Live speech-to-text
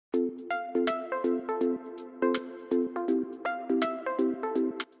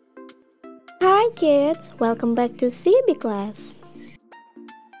Hi kids, welcome back to CB class.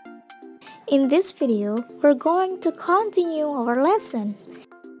 In this video, we're going to continue our lessons.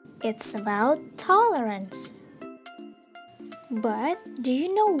 It's about tolerance. But do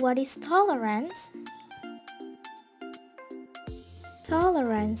you know what is tolerance?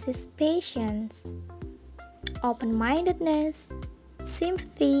 Tolerance is patience, open-mindedness,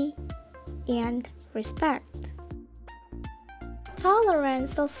 sympathy, and respect.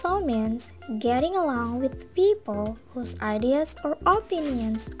 Tolerance also means getting along with people whose ideas or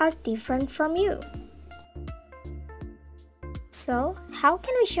opinions are different from you. So, how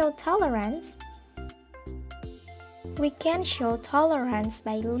can we show tolerance? We can show tolerance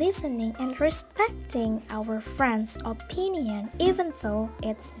by listening and respecting our friend's opinion even though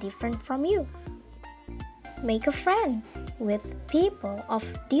it's different from you. Make a friend with people of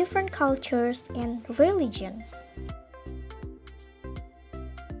different cultures and religions.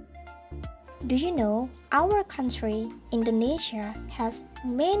 Do you know our country, Indonesia, has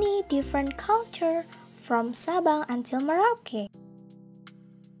many different cultures from Sabang until Merauke?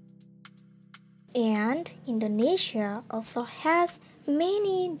 And Indonesia also has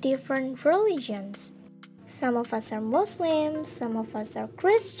many different religions. Some of us are Muslims, some of us are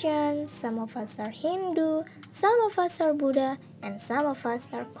Christians, some of us are Hindu, some of us are Buddha, and some of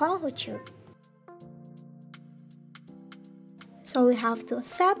us are Konghucu. So we have to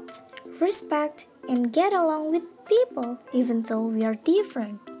accept, respect, and get along with people even though we are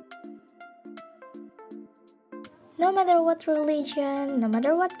different. No matter what religion, no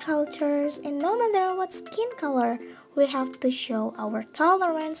matter what cultures, and no matter what skin color, we have to show our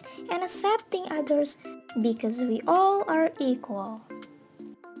tolerance and accepting others because we all are equal.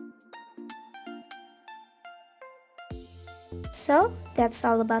 So, that's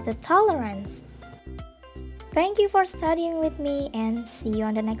all about the tolerance. Thank you for studying with me and see you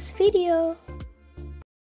on the next video.